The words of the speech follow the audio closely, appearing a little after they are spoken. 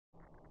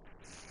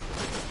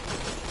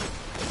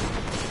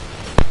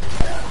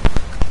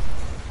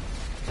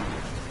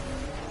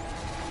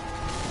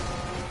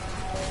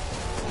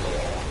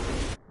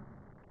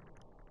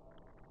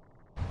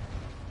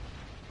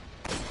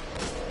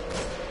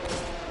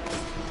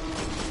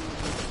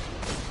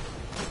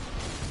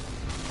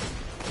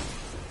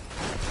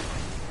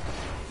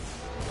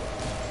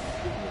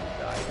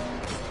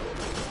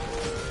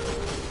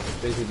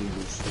basically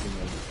just shooting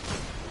at it.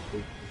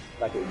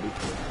 It's like a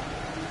weakness.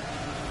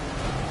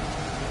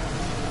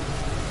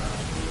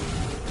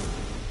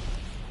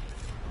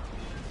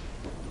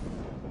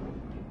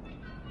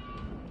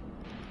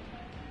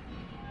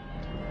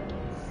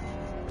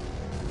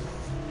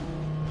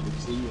 You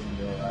see in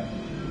your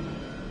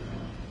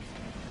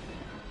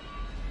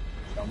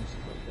jumps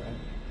like that.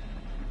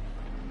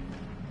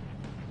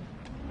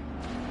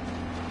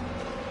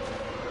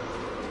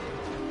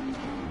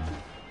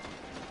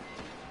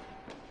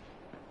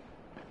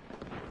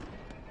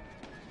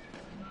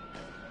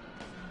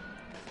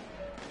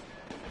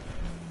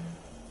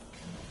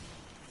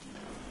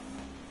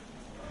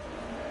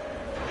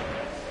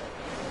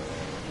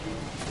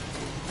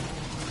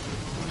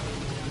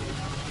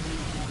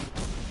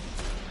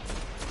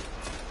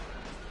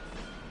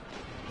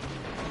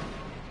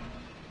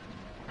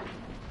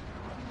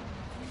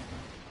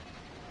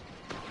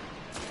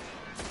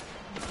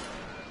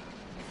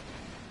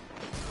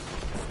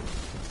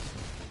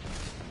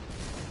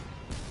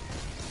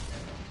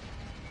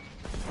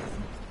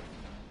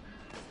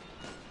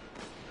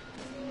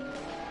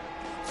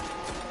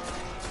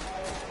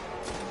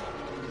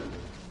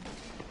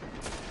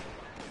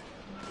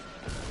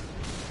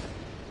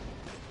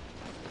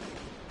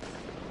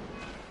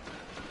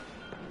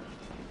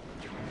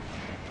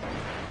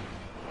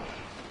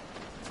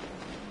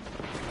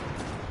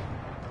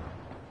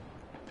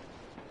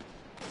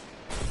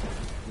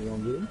 You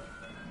don't do it?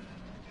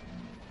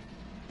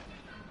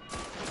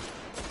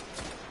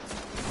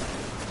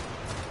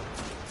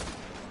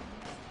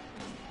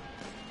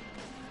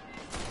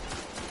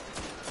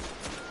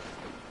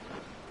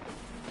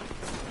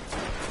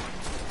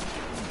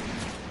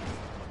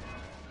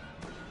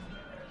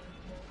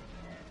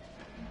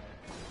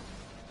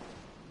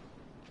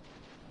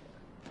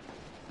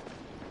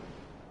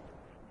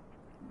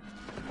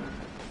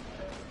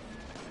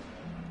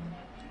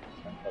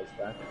 Can't close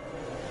back.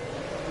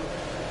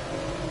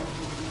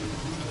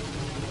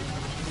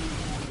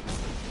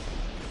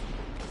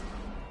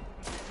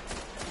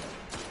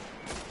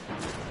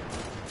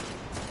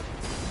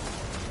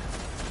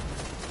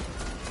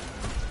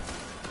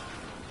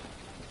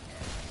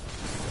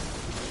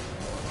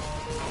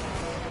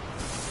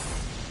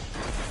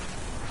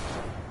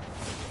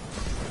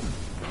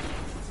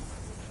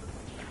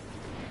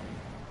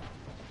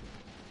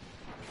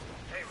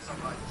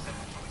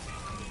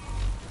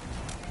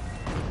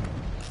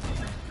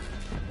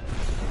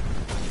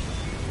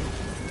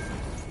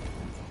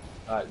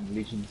 Alright,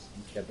 Legions,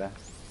 let's get back.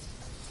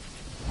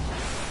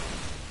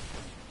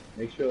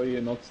 Make sure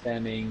you're not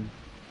standing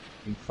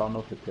in front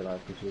of the pillar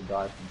because you'll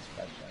die from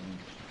splash damage.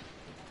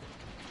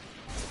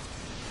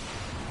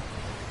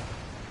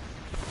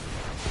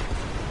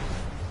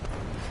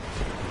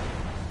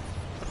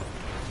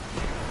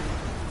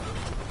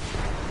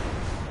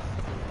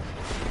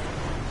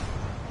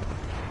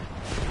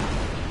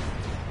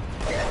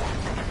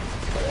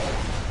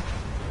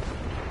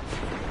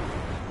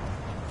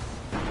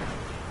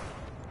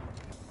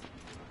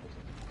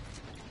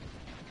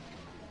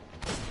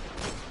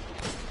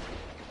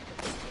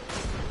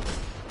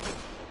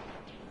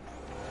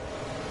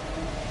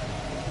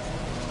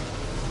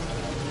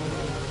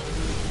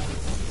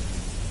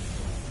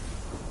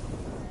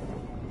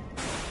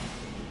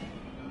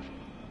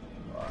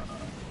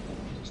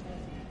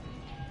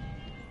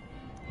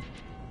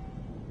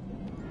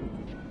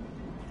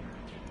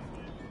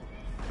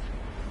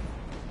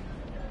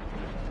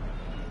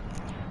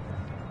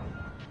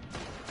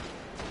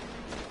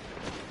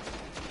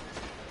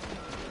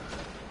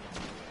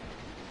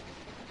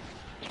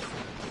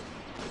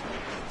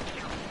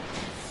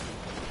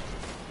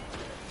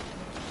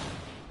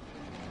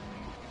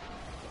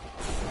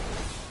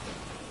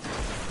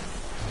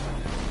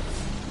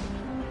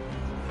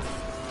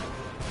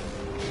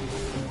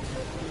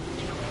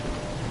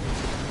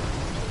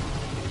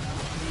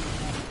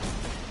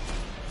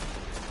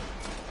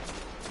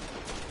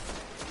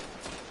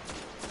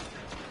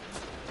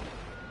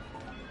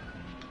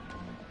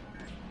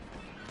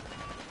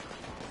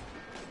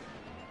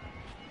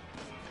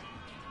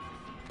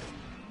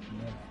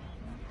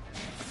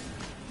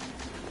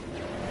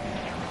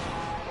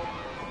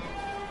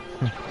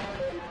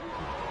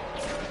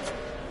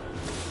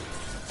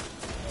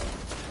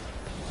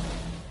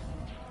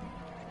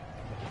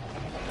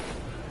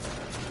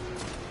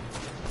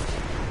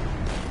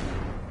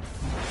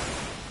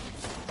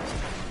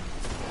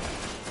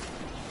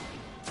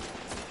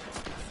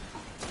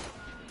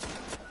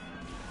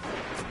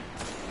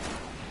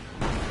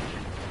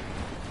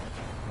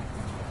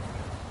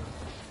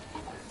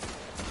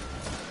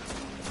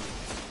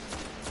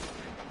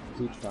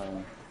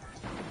 Fire.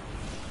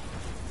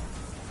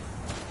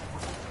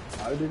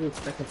 How did it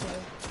stack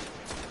fire?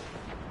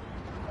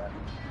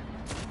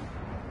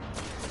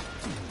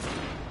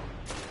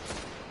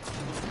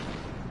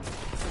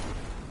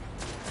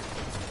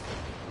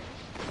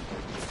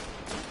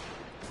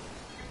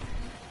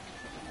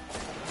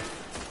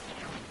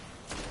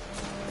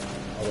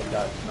 Oh my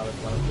god, another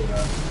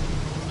one.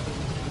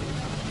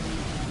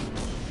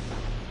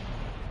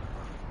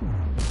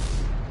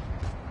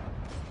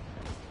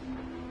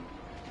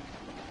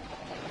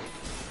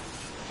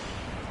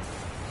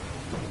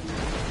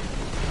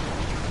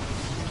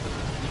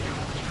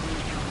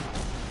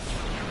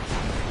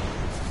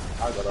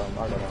 I got him.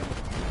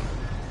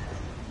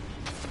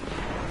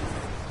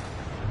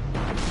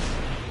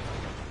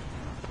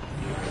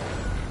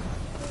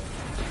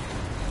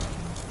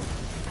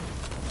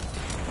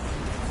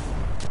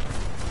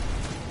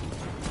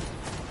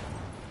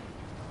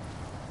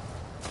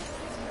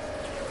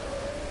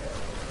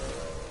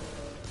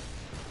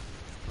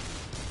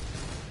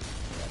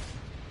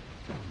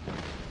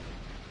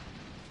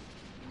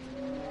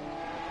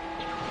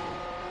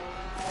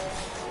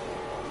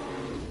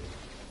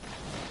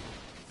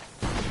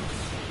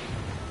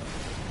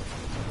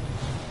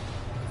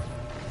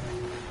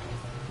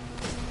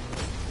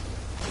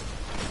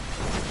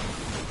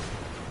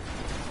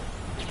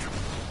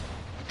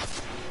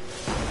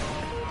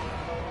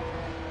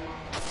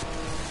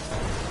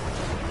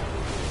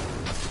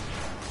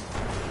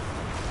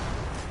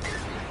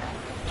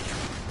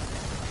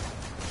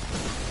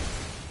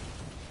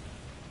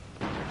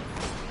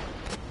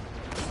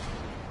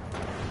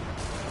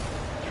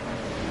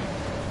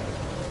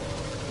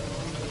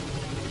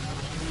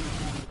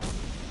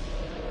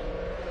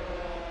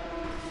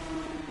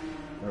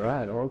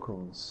 Alright,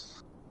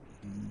 oracles.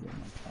 Get my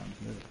time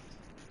here.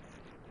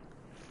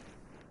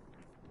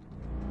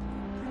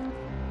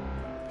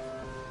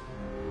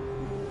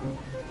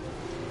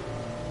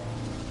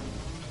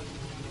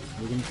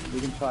 We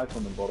can try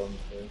from the bottom,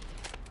 so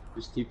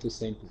just keep the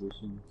same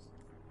positions.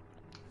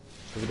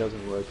 If it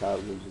doesn't work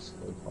out, we'll just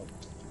go top.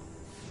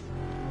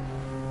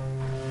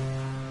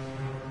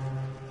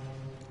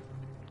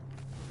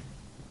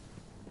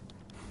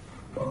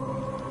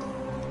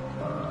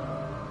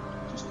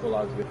 Just pull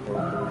out with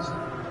oracles.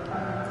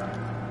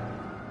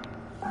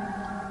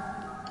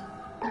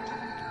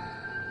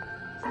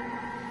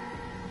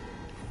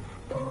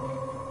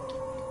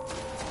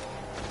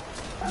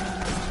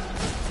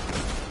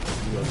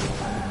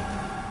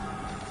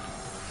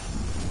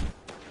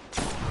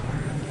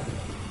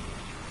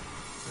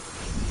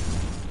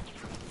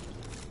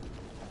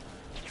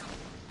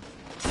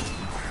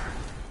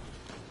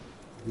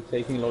 You're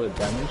taking a lot of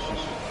damage, you should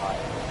hide.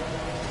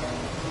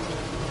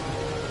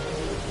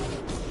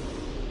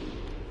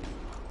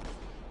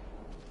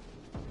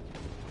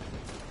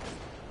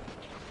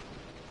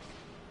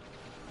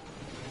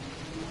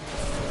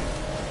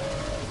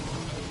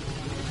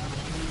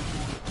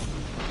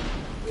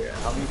 Yeah,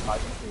 how many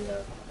Titans do you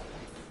have?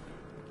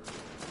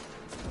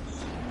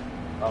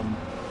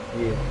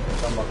 Here,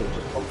 someone could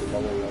just pop the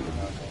level right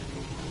now.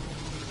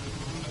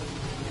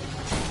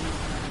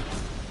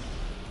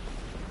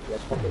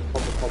 Yes, pop it.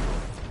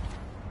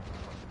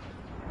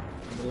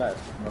 On the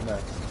left, on the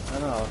left.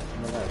 No,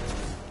 on the left.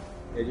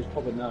 Yeah, just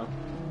pop it now.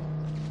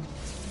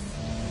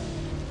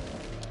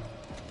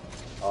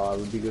 It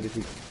would be good if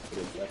you put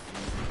it left.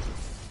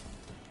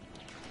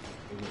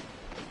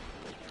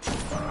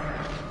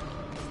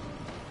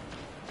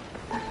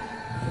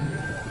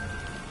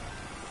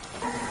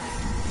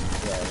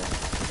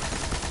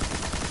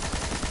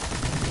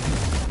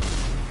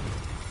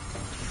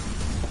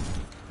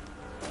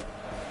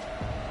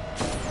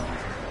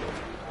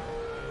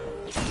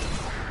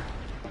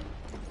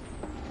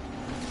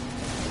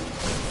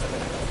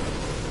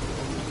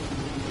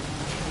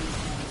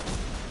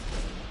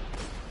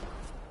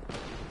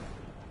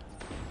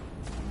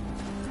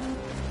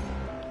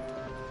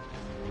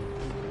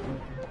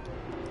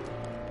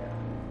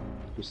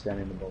 Just stand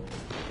in the bottom.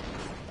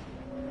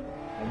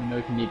 Let me know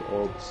if you need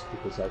orbs,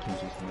 because I can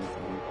just move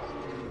orbs.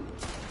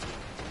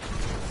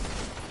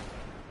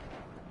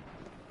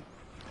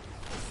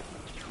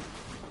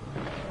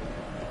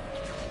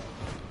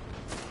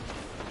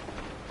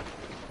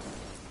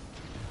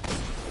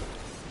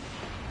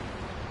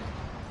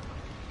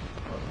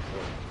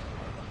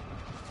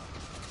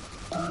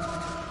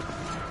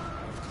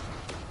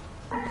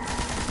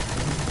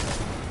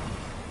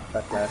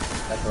 Back left,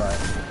 back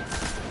right.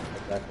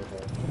 Back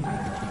okay.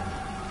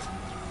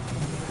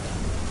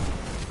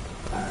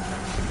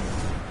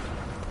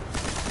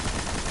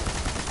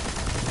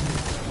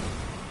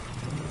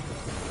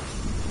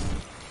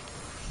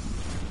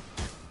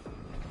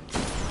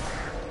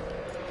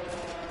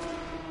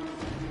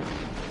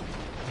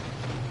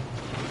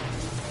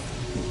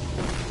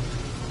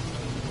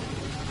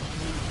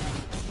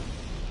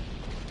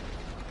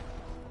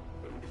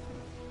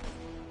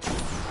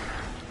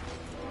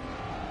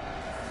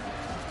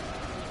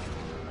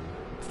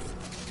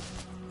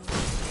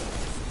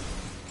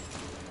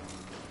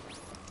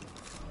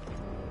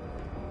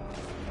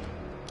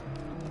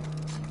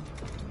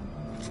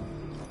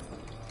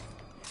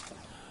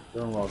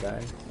 Doing well,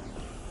 guys.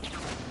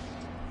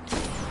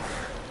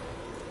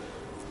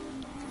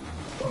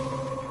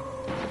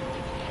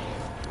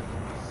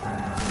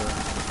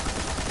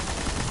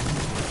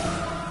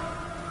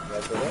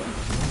 That's it.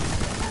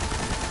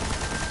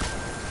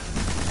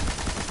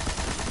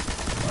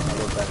 I'll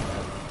go back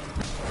now.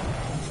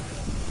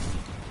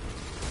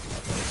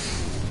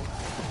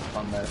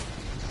 On that.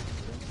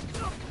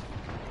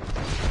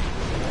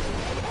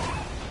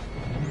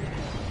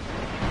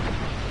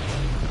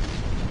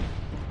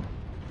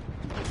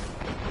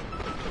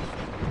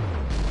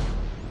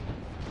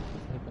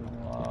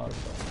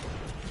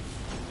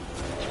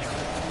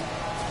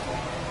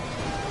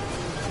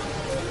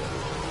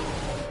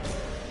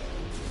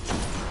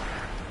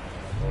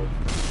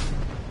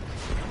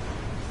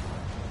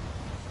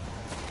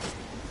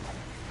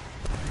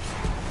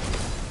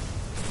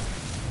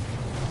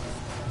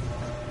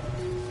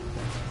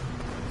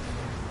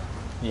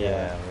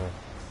 Yeah,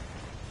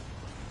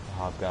 the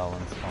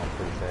hobgoblins spawn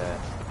pretty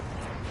fast.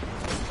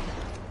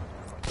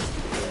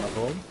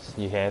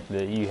 You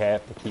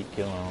have to keep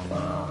killing them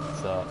now. It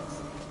sucks.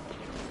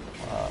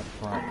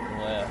 Front and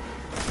left.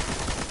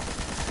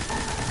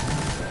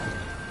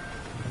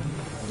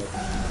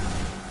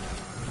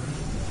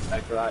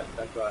 Back right.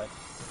 Back right.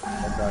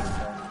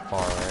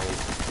 Far right.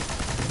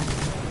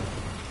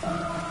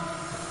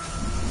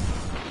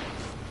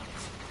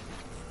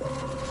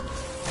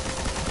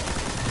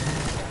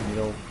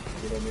 Middle.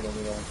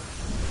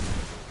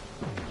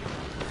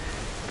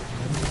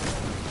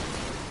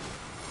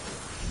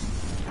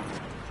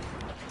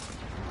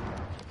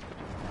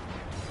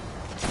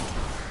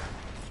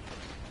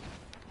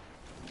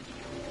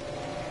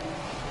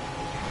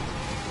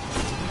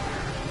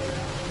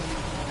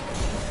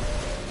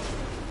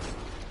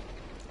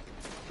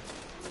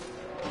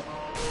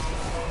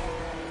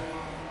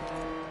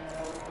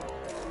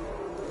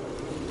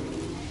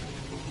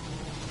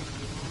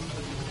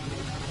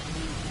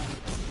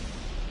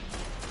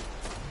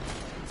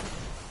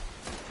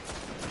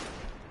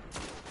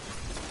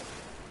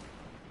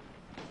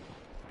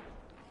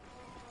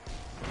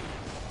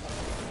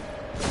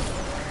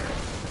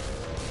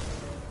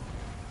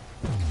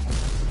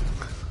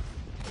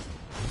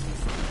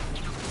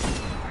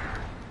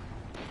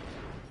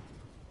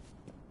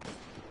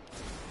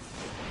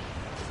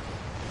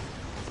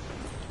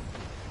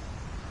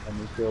 And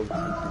we killed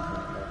middle.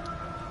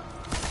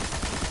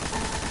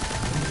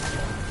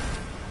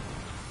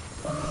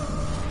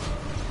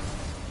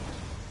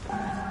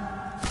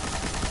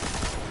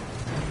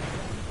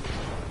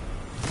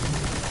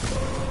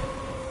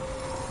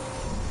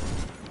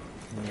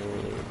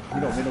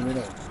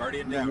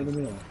 Guardian down.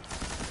 Middle.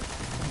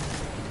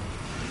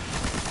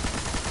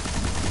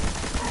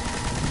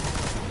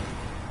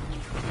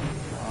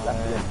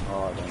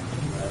 Oh, damn.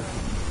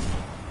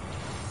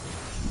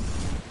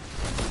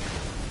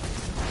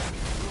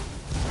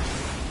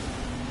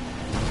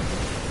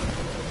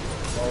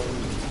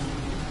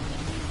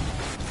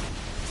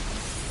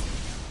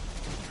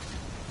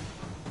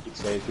 Keep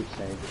safe.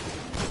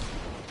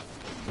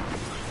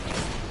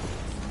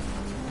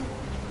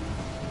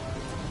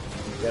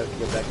 You have to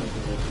get back in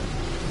position.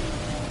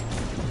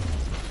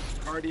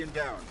 Guardian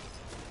down.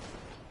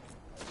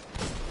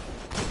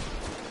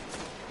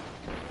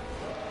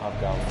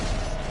 Hobgoblins.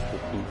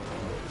 Defeat.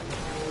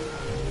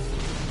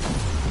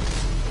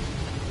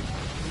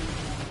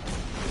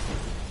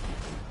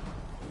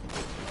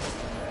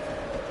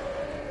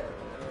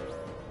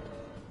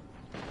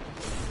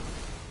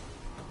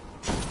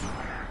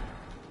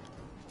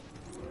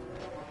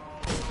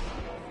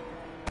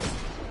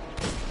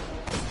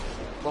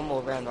 One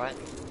more round, right?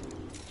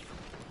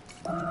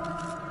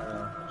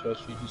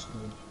 Josh, you just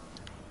moved.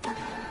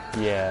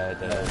 Yeah, it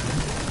does.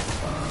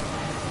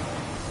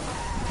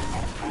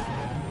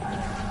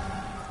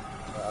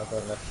 I'll go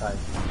left side.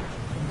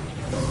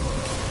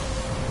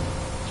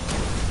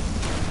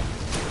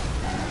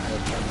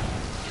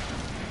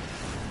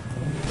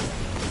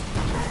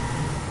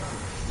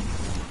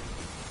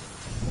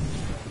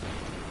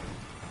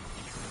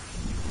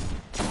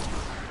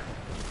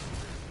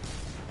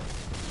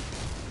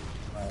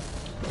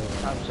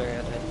 I'm sorry, I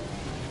did.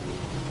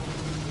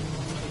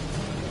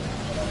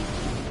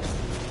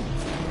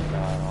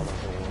 God, all the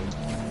hordes.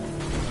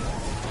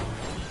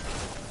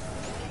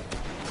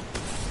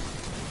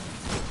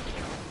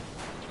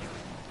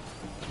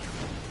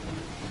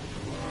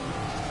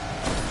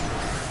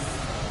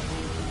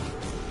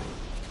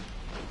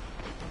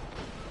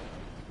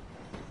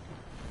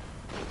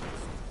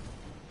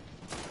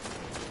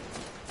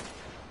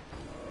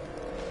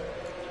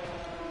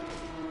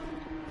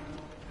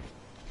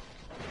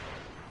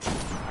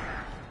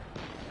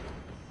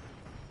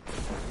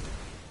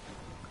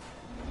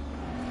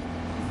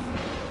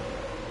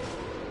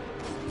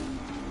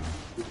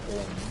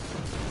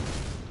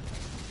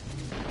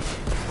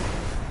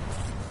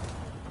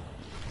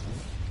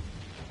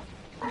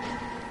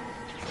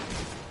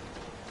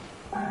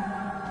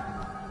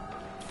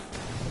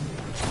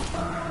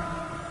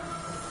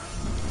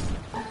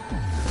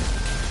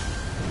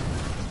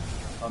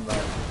 On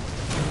right.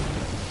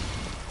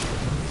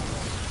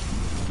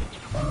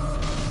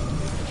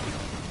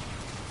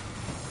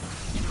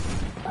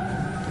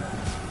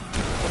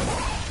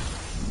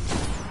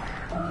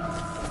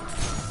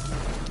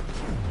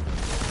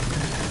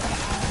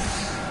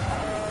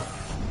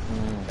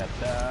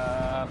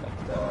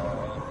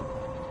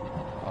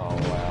 Oh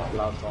wow.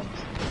 Last one.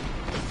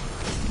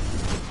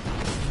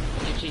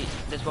 GG,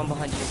 there's one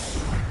behind you.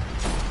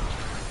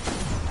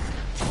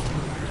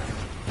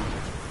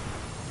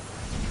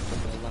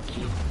 You're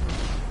lucky.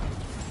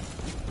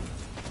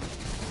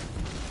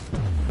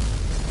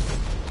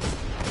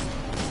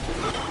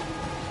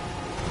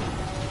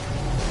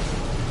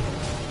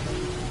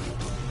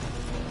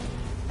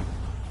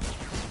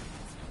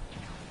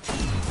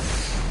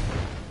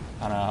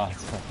 I know,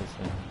 it's tough to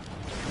see.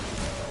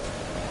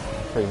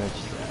 Pretty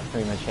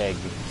much had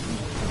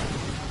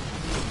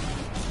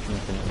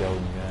infinite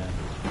golden gun.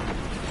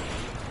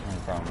 The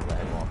only problem is I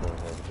had one bullet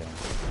head again.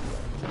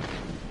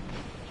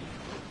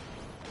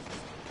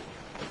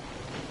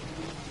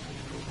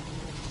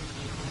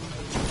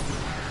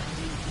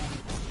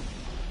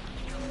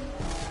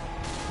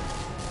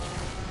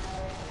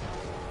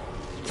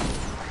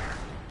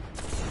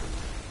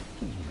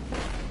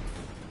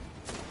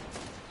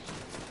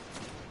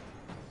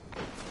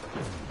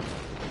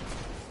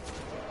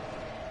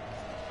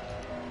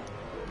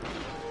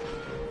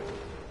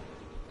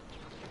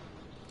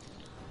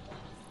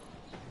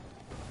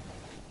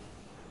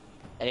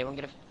 Anyone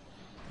gonna?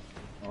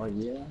 Oh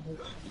yeah.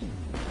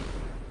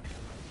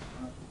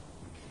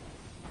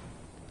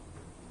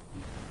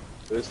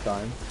 First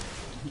time.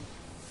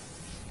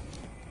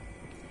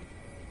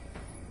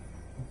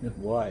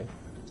 Why?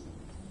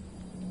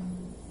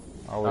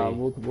 Are we?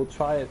 We'll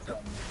try it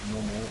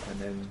normal and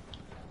then.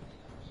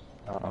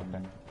 Okay.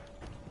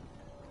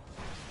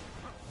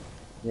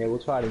 Yeah, we'll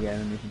try it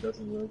again, and if it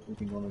doesn't work, we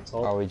can go on the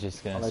top. Are we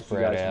just gonna Unless you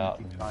spread guys wanna out?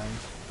 keep trying.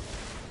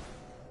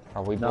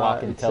 Are we No,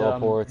 blocking it's,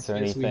 teleports or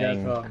it's- we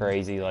anything have,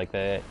 crazy like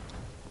that?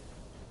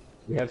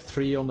 We have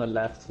 3 on the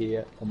left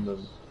here, on the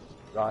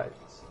right,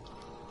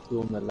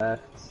 2 on the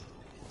left,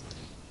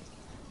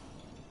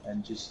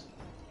 and just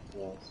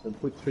yeah. So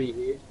put 3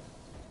 here.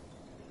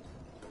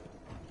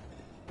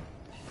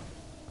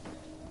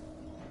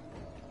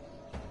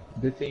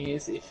 The thing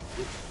is, if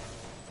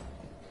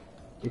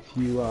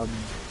you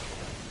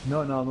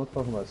no, I'm not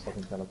talking about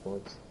stopping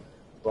teleports,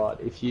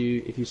 but if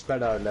you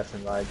spread out left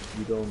and right,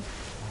 you don't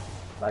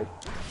like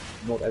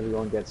not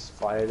everyone gets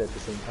fired at the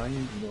same time. You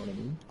know what I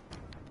mean?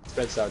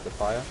 Spreads out the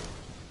fire.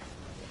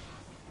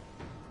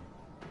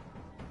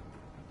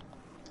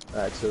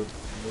 Alright, so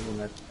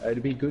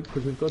it'd be good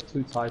because we've got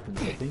 2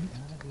 titans, I think.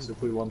 So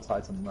put 1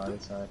 titan on the other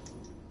side.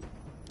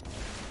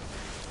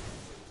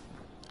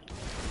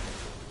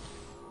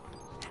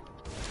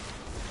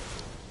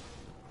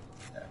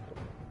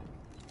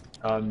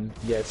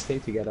 Yeah, stay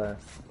together,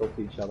 talk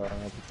to each other,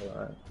 help each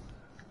other out.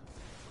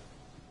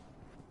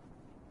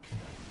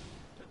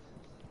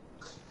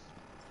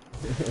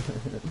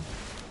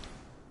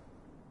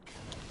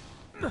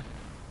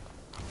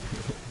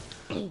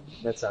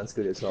 That sounds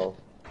good as well.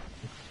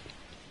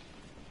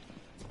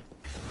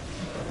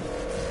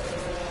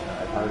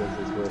 How does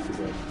this work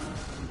again?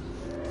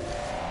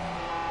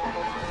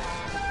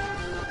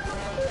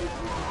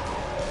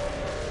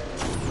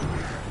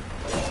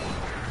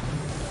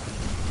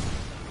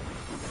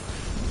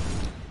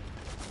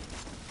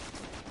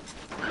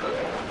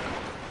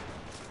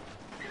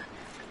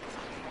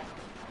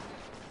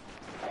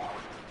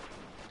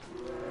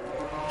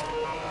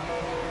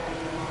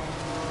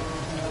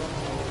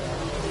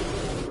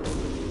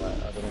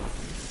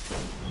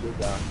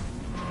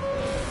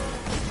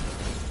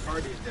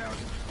 Party's down.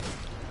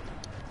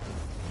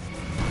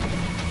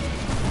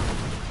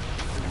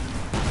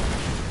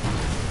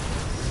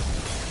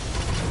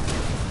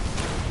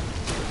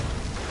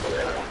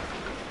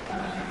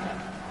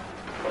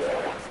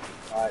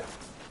 Alright.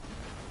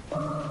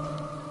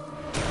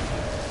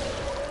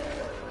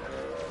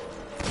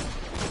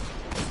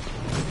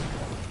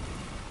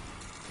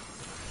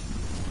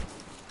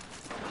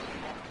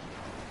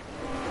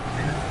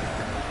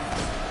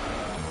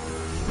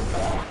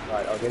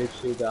 Right, I'll get his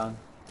shield down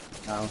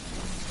now.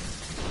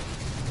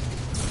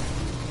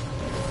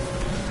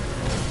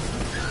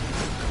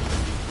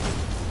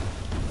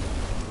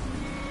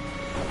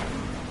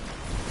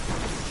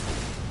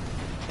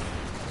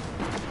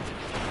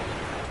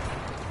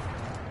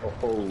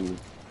 Oh. Let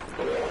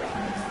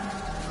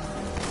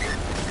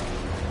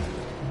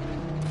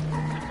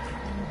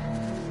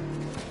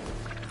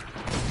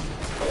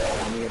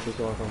me get this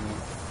off on me.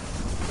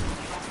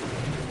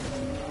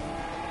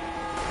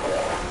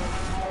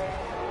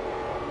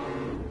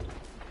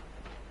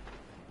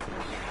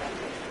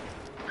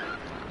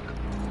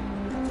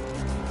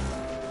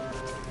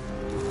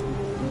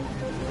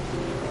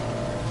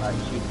 Alright,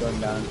 shoot going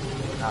down.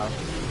 Now.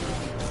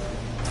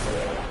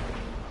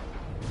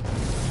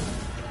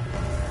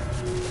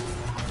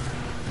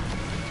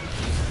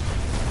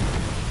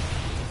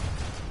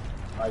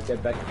 Alright, get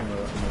back on the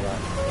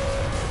right.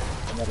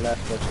 On the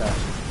left, watch out.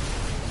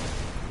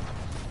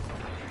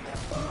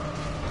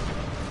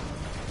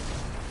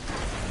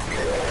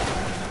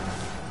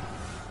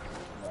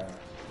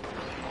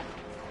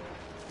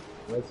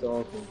 That's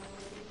awful.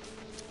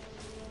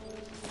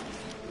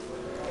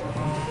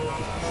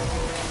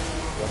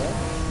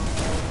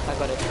 I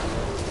got it.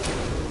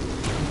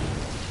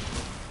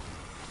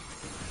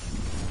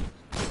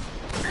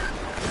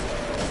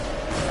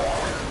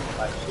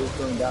 Alright, shield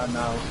going down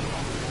now.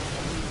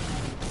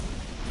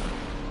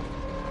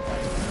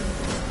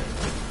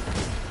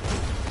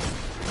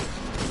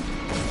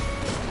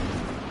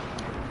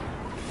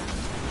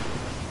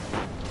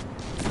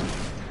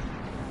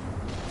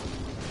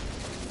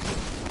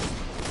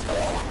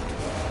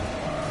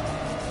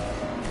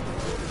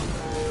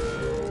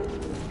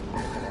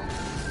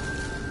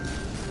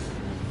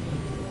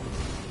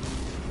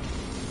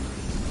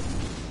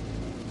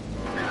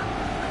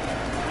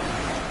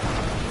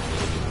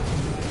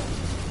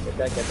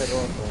 Get that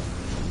awful.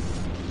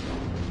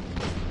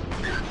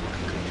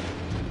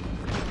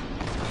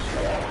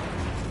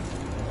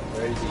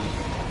 Where is he?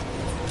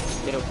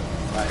 Middle.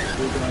 Alright,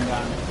 shield going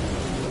down.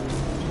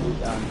 Shield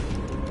down.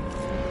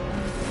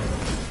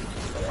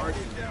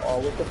 Party's down. Oh,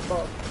 what the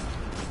fuck?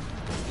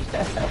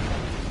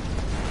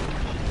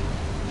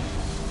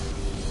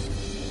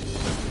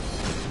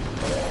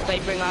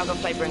 Fatebringer, I got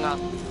Fatebringer.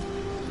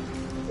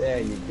 There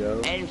you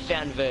go. And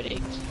found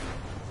Verdict. This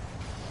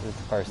is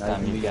the first Nice time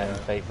to you've meet gotten a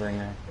you.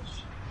 Fatebringer.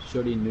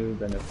 Shoddy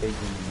noob and a fake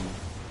noob.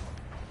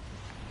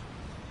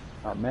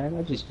 Oh man,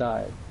 I just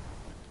died.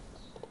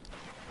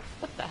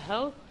 What the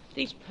hell?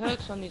 These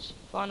perks on this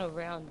final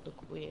round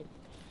look weird.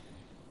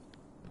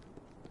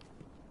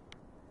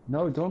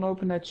 No, don't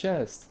open that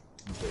chest.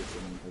 I'm joking,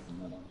 I'm taking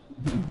that off.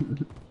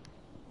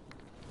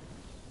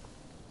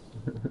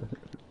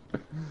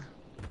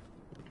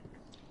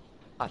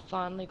 I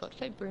finally got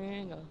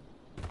Fatebringer.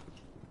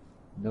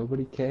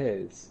 Nobody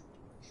cares.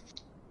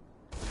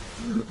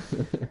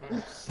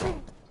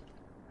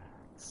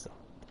 So,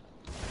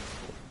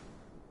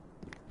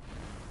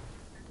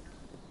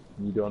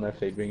 You don't have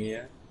Fatebringer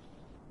yet?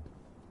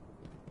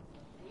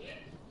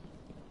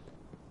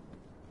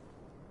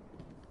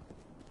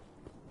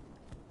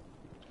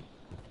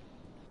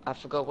 I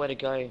forgot where to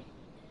go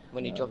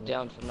when you No, dropped no.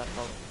 down from that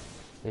hole.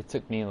 it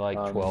took me like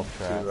 12 to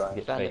tries to right.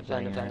 get Found it,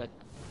 found it, Fatebringer. found it.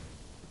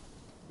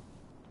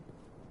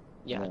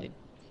 Yeah, I Yeah. did.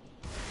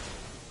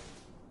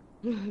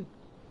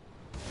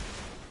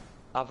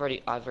 I've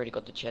already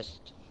got the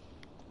chest.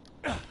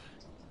 Oh,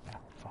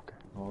 fucker.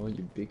 Oh,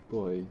 you big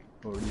boy.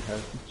 Already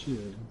have the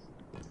chest.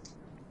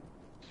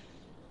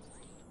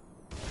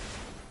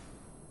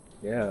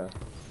 Yeah.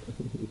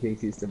 He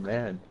thinks he's the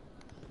man.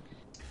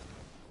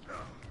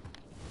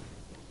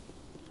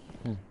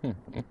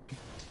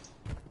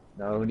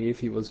 Not only if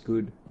he was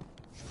good.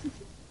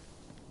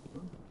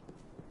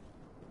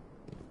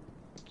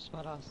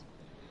 Smart ass.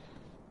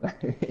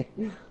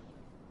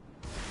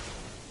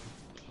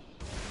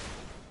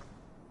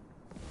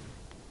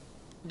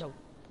 No.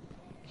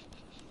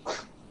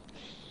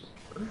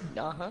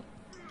 Uh-huh.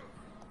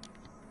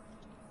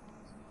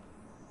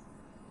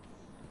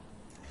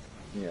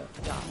 Yeah.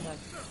 Yeah, no.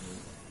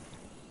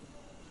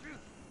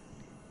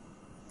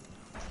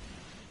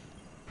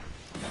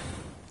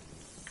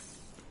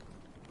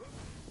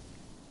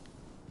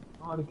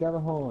 Oh, the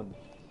Galahorn.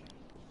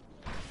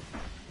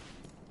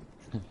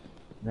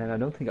 Man, I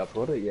don't think I've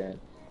got it yet.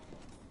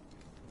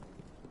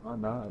 Oh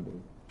no, I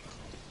do.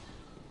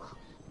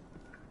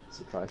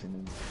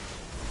 Surprisingly.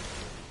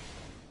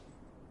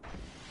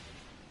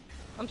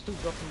 I'm still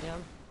dropping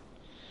down.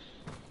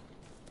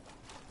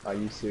 Are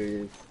you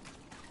serious?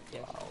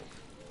 Yeah. Wow.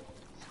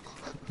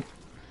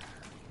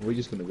 We're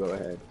just gonna go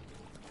ahead.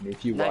 And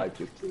if you No. wipe,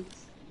 you're kicked.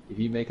 If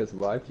you make us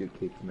wipe, you're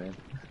kicked, man.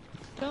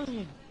 Telling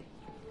you.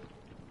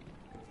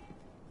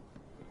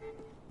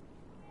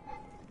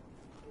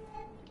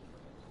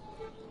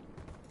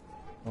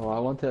 Oh, I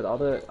want that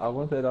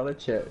other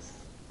chest.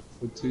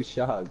 With 2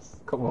 shards.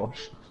 Come on.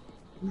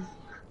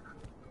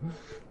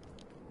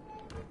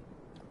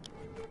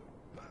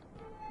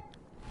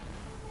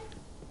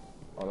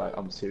 Oh, like,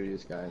 I'm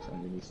serious, guys.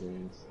 I'm really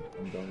serious.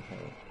 I'm done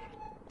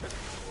for it.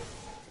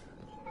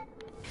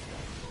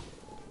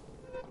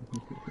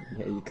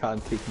 Yeah, you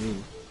can't kick me.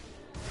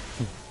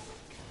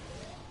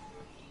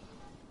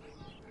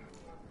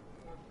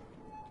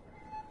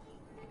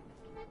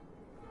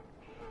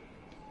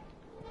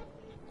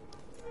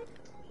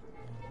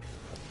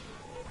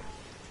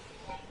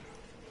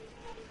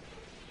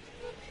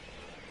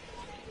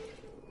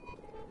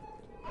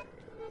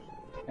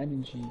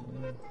 Energy.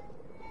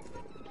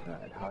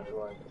 Alright, how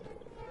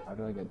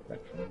do I get back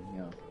from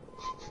here?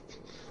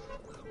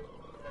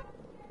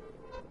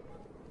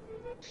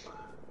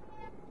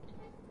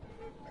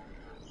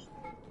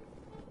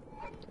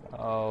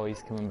 Oh,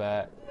 he's coming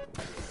back.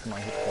 My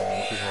hit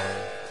falling too hard.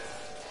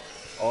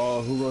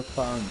 Oh, who got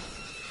found?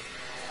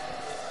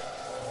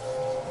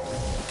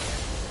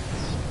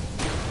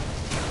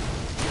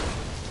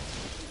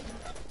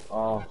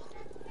 Oh.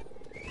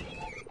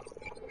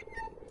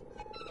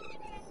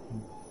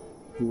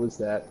 Who was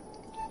that?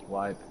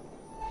 Wipe.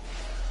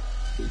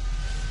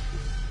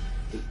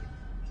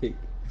 Kick.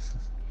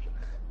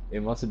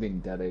 It must have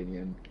been that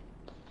alien.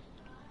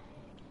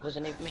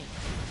 Wasn't even me.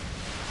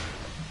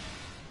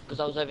 Because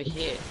I was over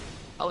here.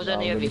 I was No,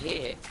 only I'm over gonna-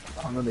 here.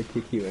 I'm gonna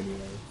kick you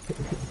anyway.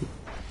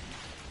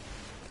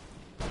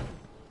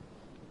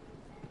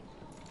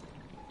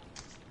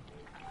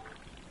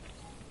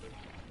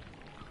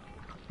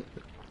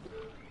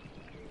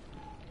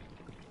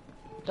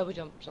 Double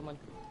jump someone.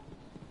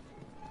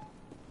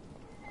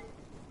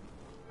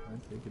 I'll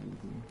take it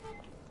easy.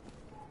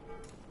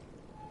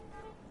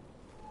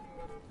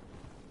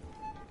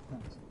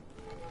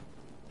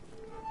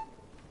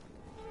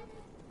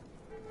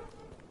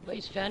 But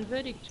his fan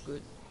verdict's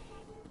good.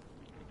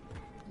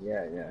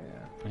 Yeah.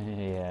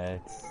 Yeah,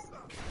 it's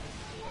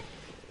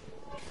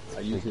I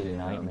a usually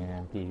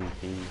nightmare in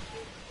PvP.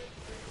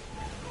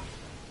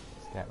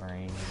 It's got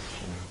range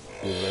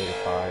and good rate of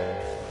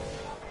fire.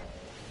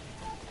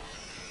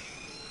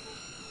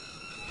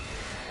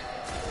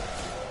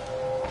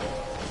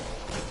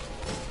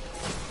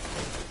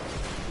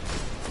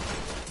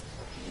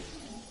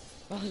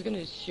 I was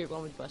gonna shoot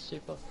one with my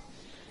super.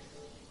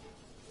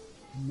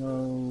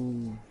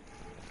 No.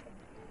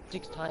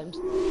 6 times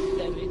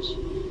damage.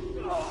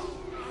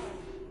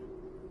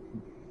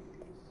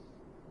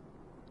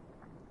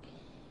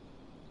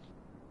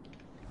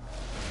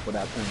 What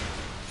happened?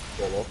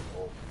 Fall off?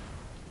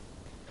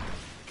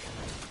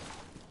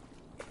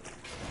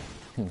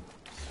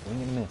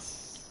 Swing and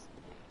miss.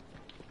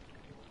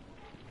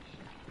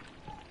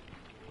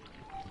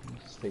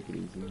 take it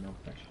easy, no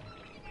pressure.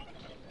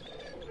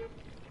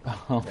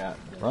 Oh, Yeah.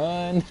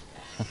 run!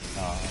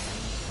 Oh,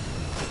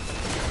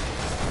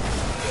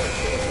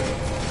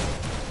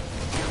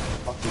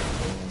 Fuck this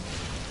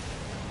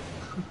phone.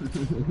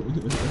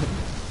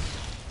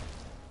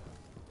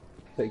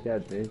 Take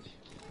that, bitch.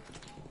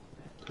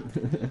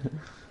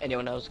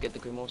 Anyone else get the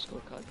Grimoire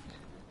scorecard?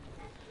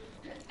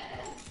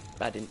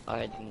 I didn't,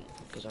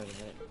 because I already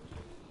had it.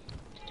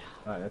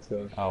 Alright, let's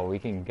go. oh, we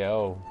can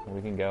go.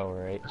 We can go,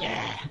 right?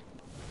 Yeah!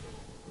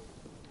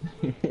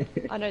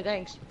 I know,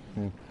 thanks.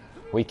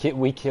 We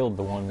killed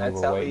the one we That's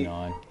were how waiting we-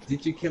 on.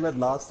 Did you kill it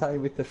last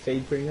time with the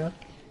Fadebringer?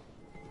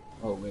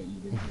 Oh wait, you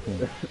didn't.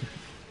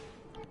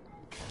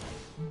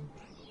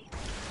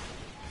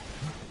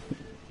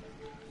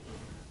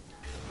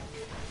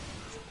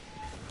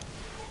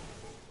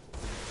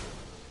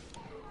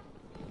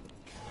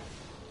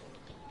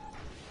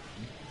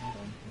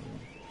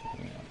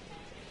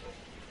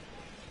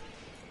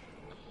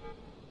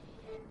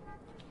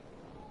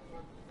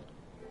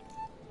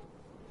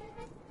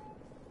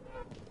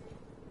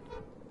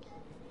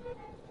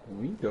 Can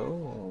we go?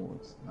 Oh,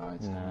 it's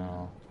nice.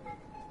 No.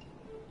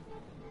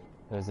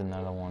 There's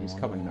another one. He's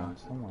one coming more now.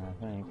 somewhere,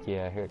 I think.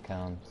 Yeah, here it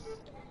comes.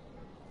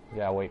 You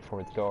gotta wait for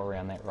it to go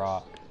around that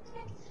rock.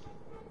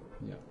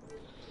 Yeah.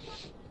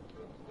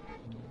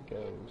 Here it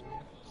goes.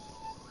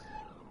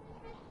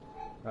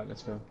 Right,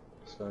 let's go.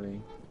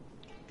 Slowly.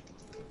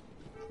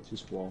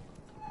 Just walk.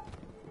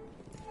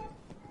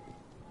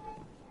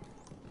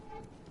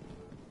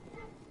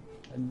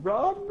 And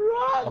run,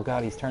 run! Oh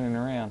god, he's turning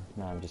around.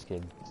 No, I'm just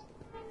kidding.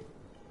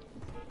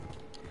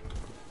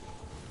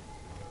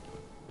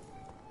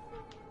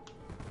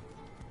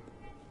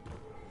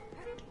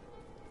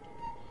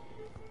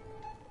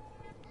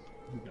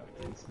 We got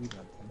this, we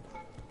got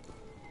this.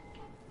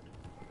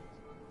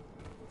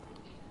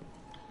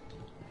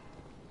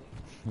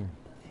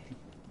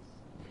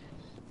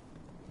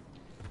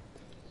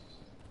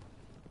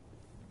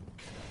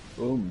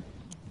 Boom.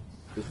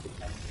 Just a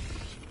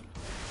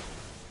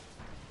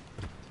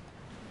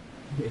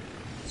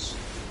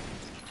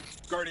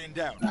Guardian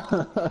down.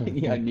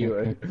 yeah, I knew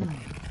it.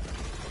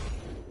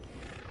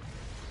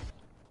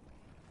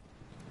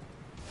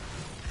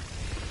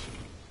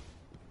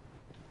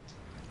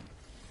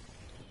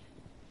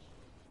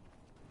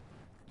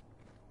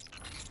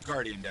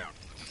 Guardian down.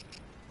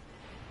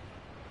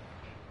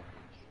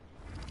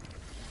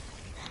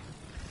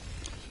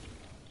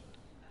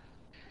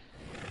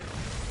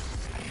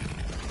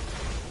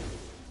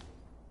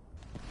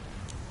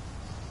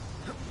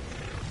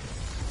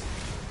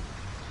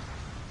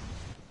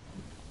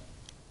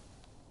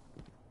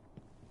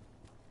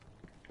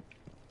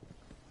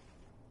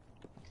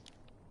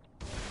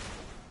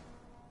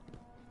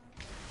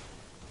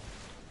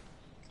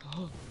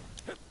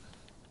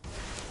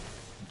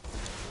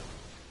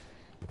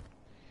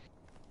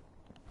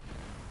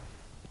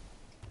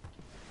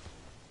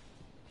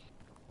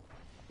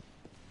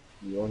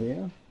 You're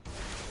here?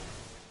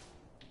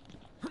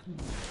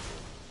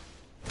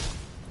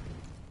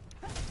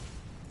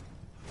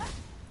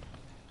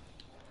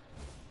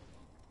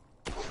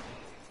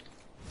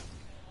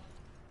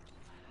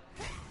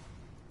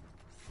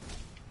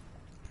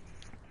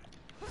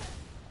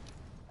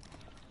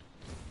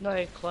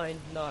 No, clone,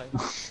 no.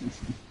 Is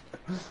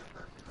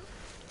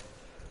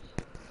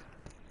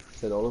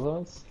that all of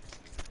us?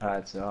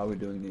 Alright, so how are we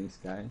doing these,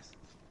 guys?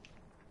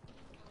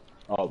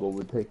 Oh, but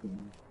we're taking...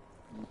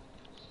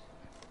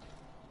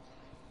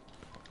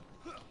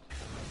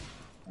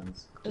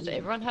 That's Does cool.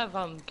 everyone have,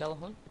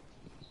 Galahorn?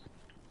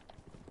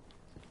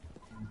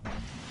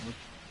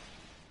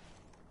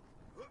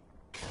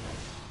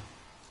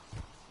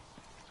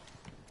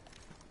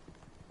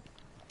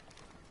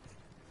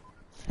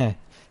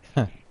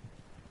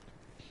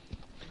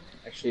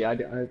 Actually, I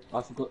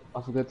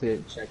forgot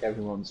to check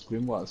everyone's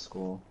Grimoire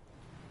score.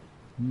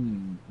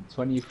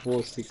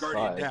 24-6-5.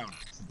 Guardian down.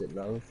 It's a bit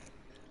low.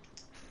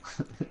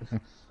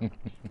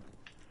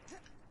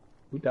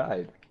 Who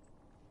died?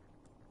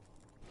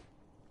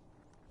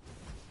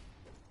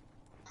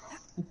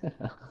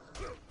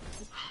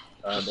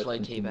 Just slow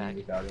let's continue teabag.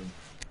 without him.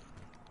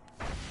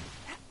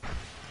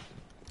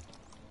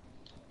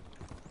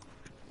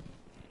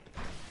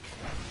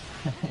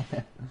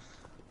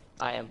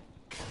 I am.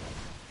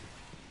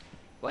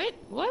 Wait,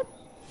 what?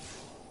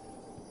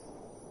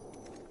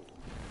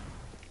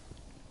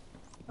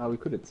 Oh, we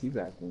could have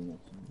teabagged him.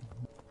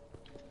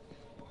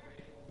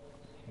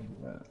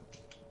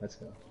 Let's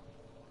go.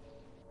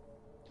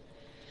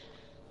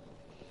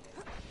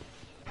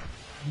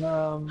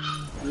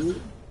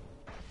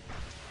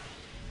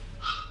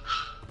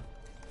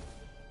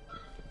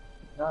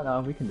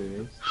 No, we can do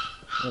this.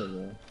 There we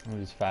go. We're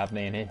just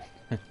 5-man in.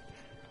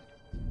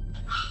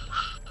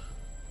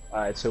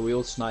 Alright, so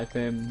we'll snipe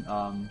him.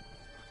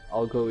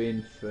 I'll go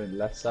in for the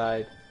left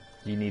side.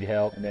 You need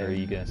help, And or then are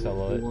you gonna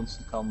solo who it? wants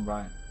to come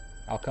right?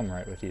 I'll come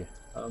right with you.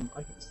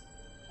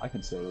 I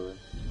can solo it.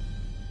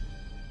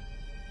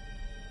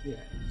 Yeah.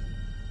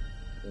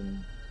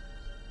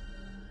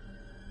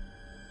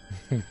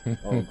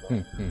 Oh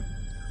god.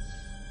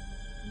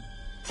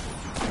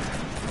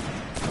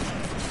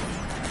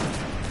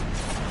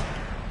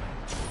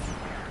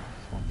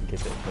 get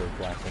that first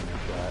black finger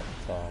shot.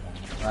 That's all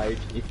I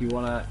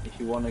want. If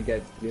you wanna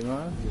get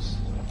Glimmer, just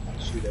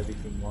shoot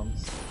everything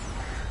once.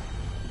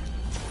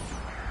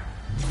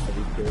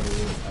 Every kill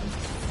and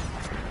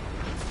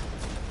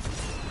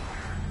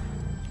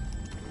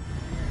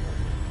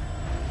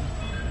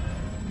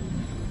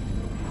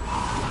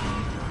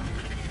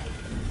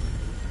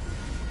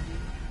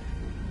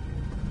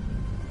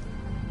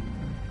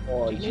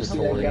oh, You you need see some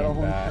that Sword yellow in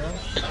one back. kill?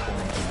 Sword in back.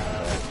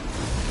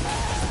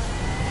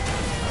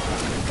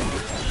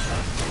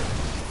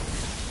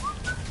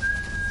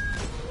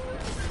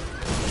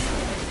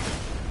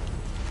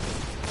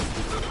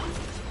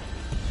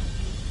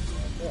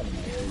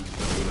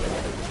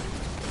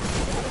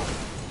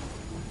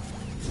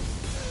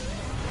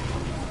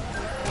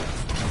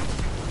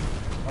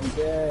 I'm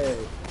dead.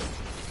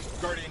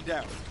 Guardian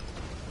down.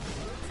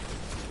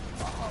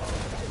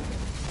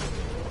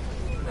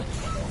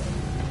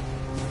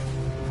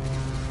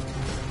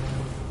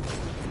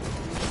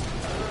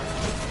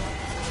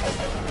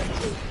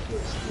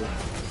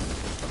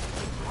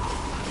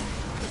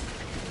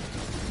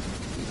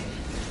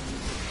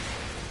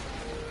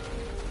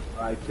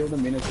 I killed the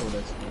Minotaur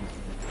that's going.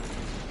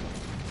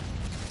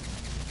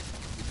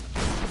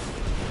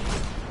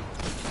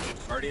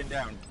 Guardian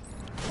down.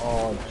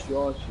 Oh,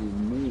 Josh, you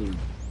need.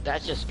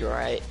 That's just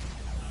great.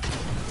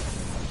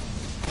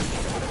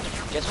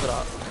 Guess what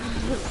up?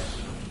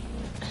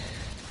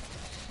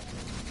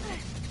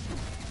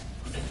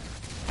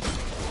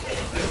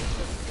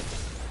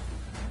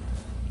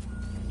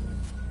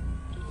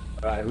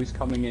 Alright, who's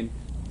coming in?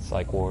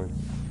 Psych ward.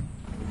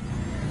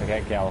 I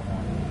got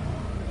Gallahorn.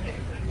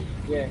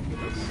 Yeah,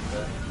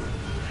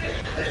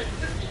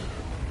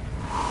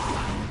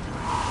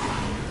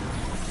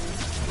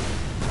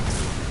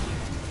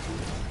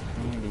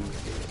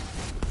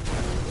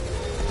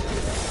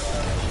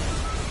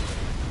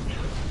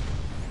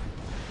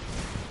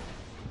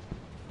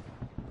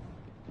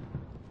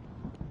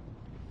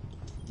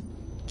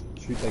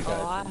 shoot that guy.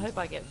 Oh, I hope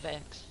I get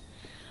Vex.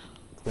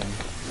 Thank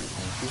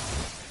you.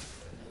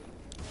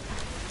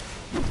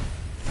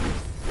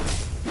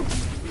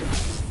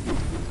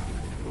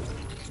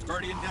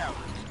 Guardian down.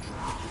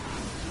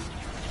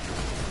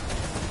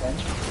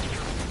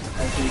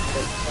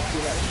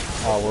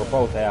 Oh, we're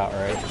both out,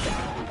 right?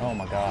 Oh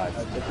my god.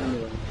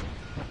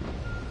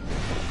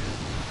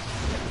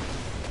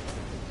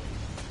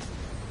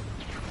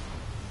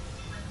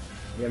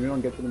 Yeah, we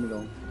don't get to the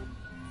middle.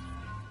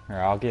 Here,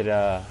 I'll get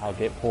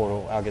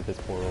portal. I'll get this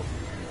portal.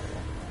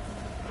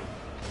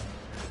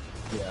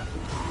 Yeah.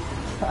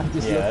 I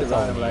just Yeah, looked that's around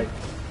all and we like,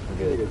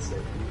 need. We're good.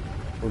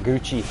 We're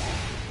Gucci.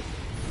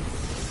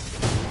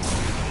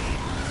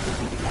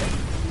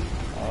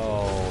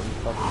 Oh, you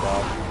fucking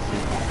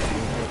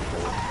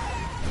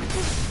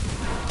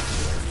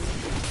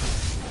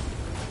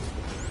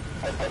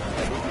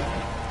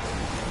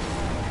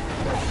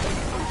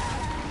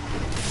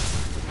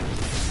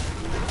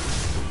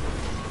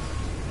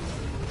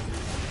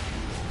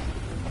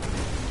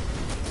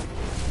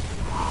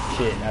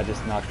Shit, I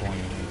just knocked one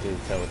into the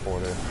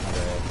teleporter.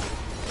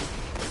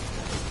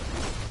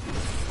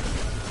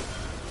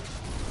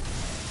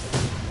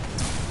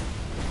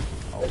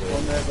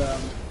 My bad.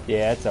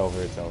 Yeah, it's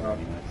over. It's over.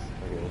 Anyways.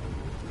 We're good.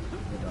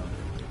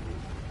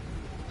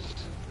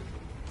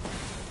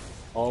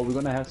 Oh, we're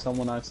gonna have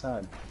someone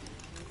outside.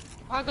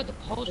 I got the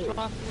pulse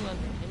rifle and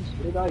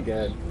What did I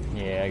get?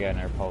 Yeah, I got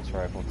an air pulse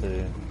rifle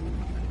too.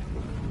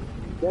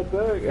 Get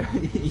burger.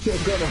 You're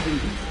gonna be.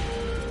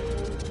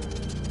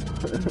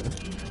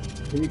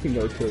 You can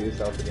go kill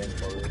yourself again,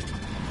 probably.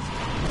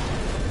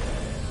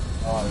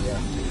 Oh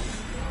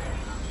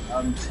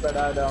yeah. Spread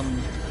out.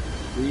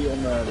 We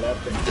on the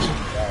left and two on the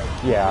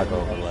right. Yeah, I'll go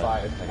over Have left.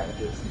 five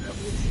attackers and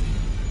everything.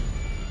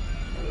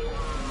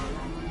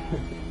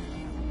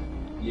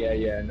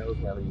 Yeah, no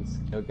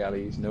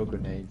galleys, no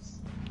grenades.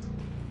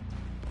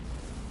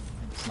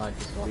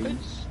 Snipers, please.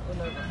 rockets? Or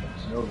no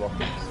rockets? No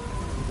rockets.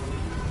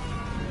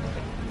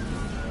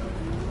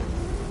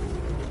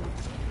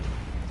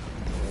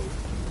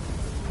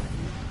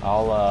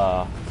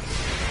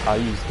 I'll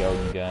use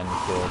Golden Gun to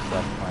kill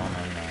Seth Crown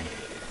and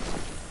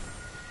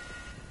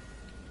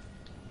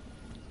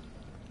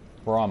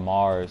we're on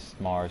Mars,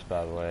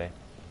 by the way.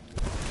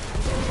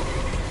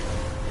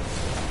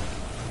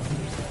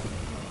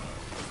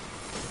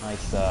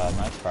 Nice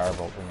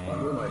firebolt for me. What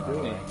am I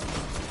doing?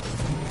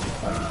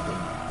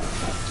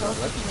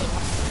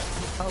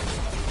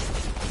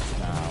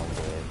 No,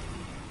 good.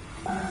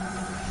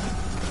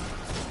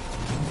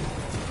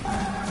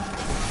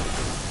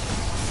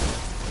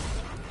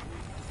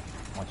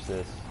 Watch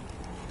this.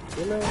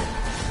 Really?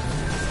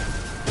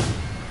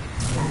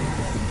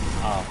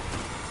 Oh,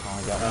 I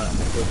got one.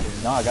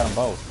 No, I got them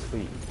both.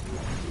 Sweet.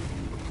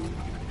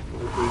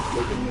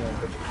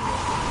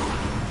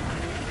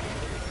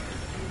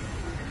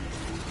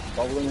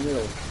 Bubble in the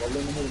middle. Bubble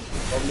in the middle.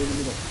 Bubble in the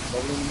middle.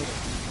 Bubble in the middle.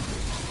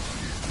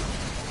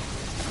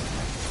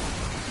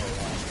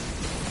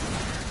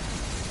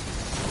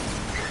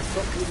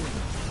 Stop shooting.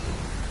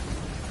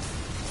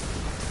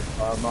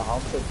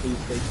 Mahamsa,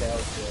 please take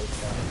out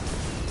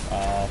the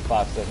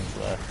 5 seconds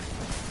left.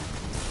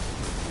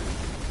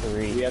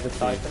 3. We have a 2.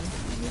 Titan.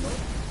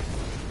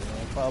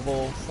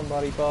 Bubble,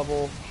 somebody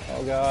bubble.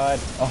 Oh god.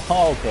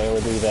 Oh, okay,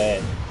 we'll do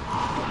that.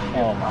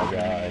 Oh my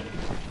god.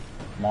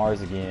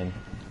 Mars again.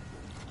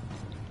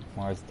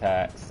 Mars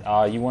attacks.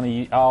 Oh, you want to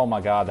use... Oh my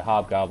god, the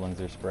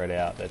hobgoblins are spread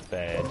out. That's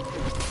bad.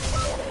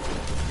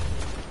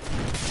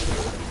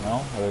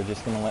 No, they're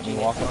just going to let me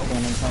walk up to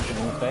them and punch them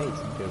in the face.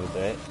 I'm good with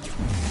that.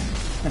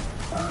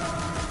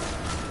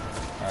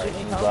 Alright,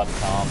 move up,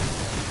 Tom.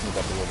 Move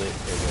up a little bit.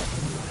 There you go.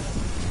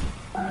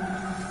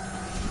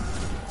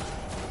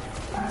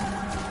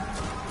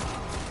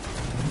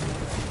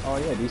 Oh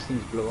yeah, these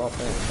things blow up,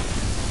 eh?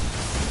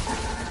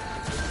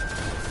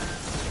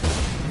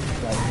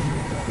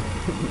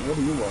 What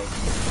do you want?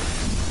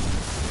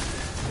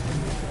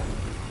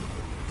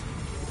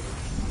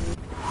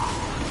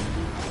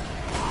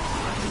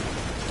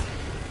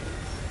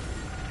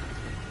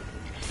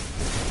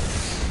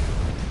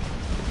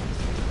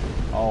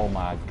 Oh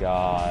my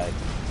god.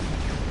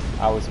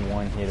 I was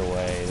one hit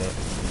away. That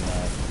was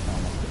nuts. I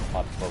almost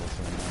popped bubbles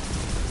in there.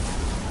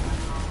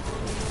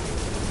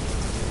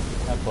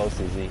 How close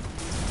is he?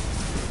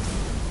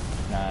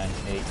 9,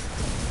 8,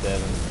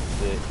 7,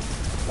 6,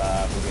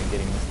 5. We're gonna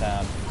get him this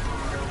time.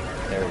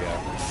 There we go.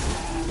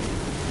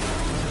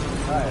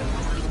 Alright.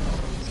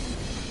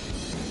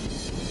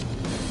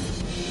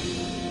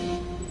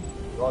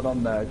 Right on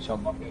there,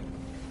 John Bucket.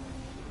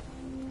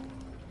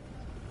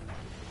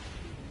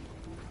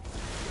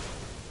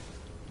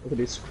 Look at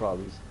these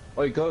scrubs.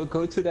 Oh,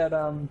 go to that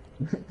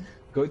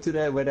go to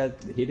that where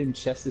that hidden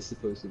chest is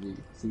supposed to be.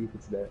 See if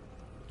it's there.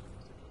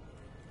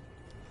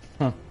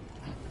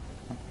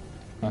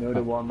 You know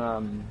the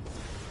one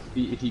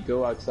if you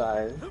go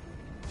outside,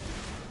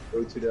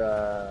 go to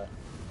the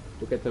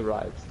look at the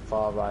right,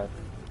 far right,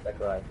 back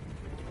right.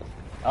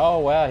 Oh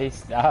wow, he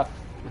stopped.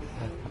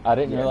 I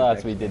didn't Yeah,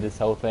 realize we did this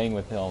whole thing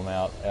with him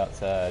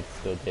outside,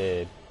 still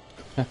dead.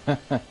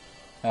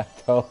 I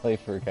totally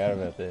forgot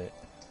about that.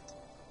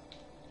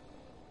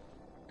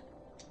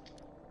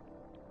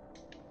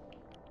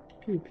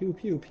 Pew pew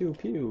pew pew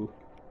pew.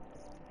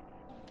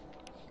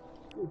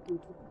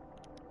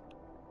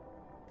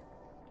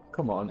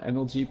 Come on,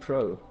 MLG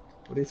Pro.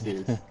 What is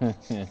this?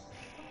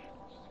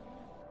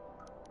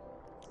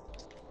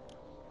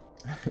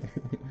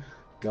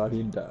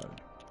 Guardian down.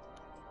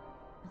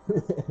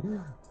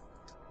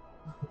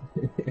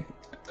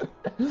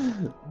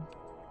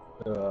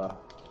 How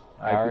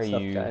Alright, are good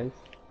stuff, you guys.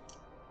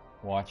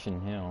 watching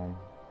him?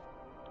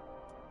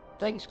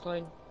 Thanks,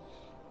 Clone.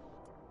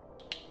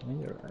 Yeah,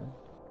 you're right.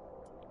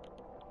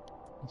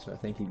 So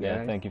thank you, guys.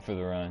 Yeah, thank you for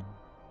the run.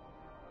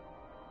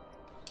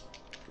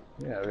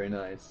 Yeah, very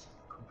nice.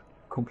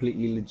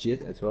 Completely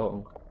legit as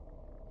well.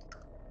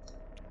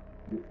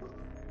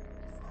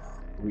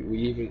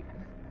 We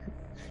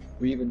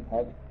even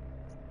had.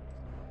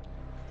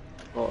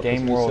 Oh, 'cause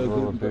Game we're World so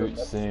will good, we got a reboot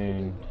message.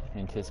 soon.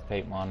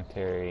 Anticipate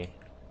momentary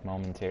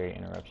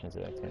interruptions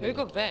of activity. Who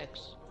got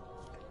Vex?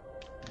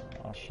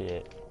 Oh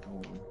shit.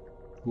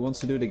 Who wants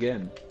to do it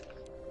again?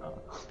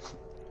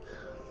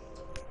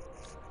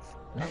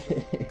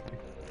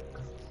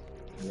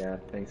 Yeah,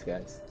 thanks,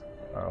 guys.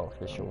 Our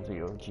official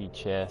VOG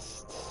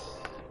chest.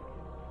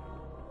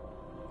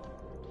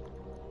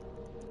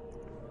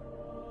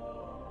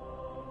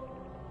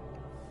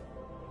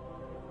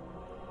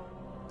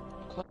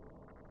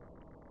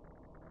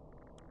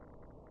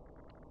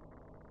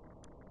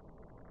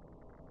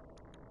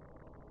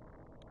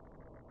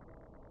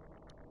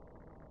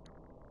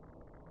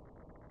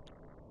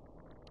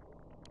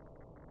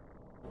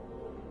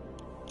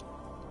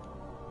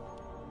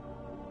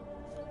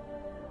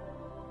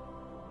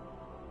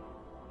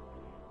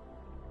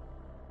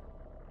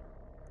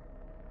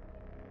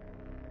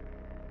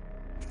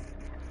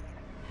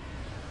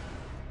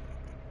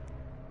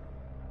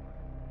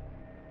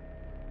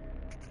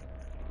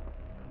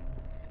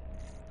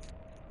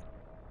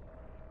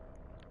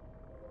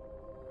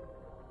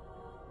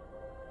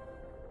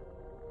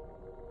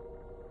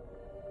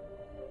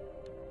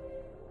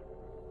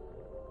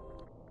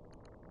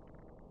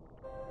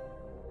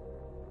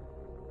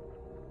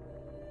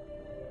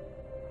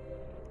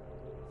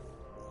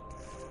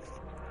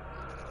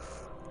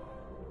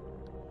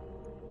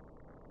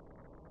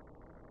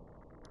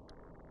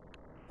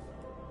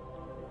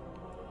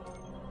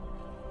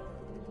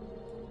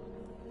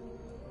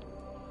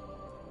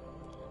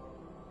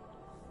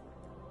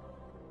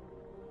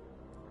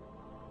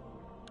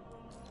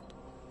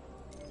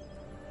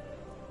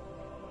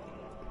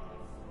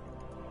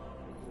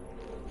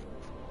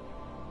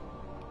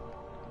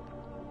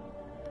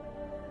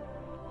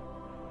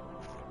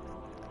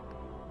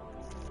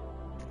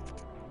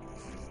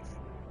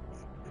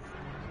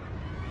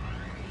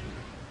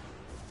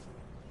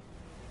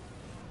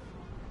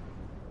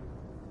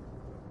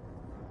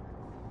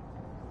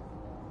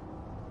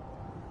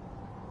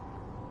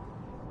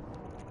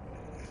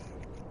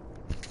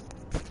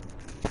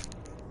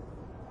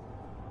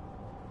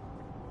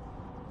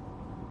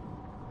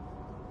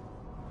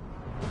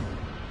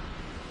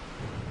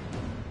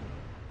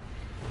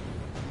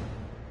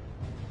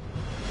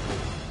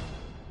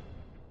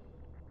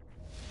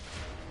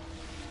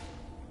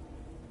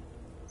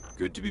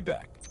 Good to be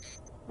back.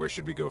 Where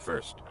should we go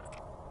first?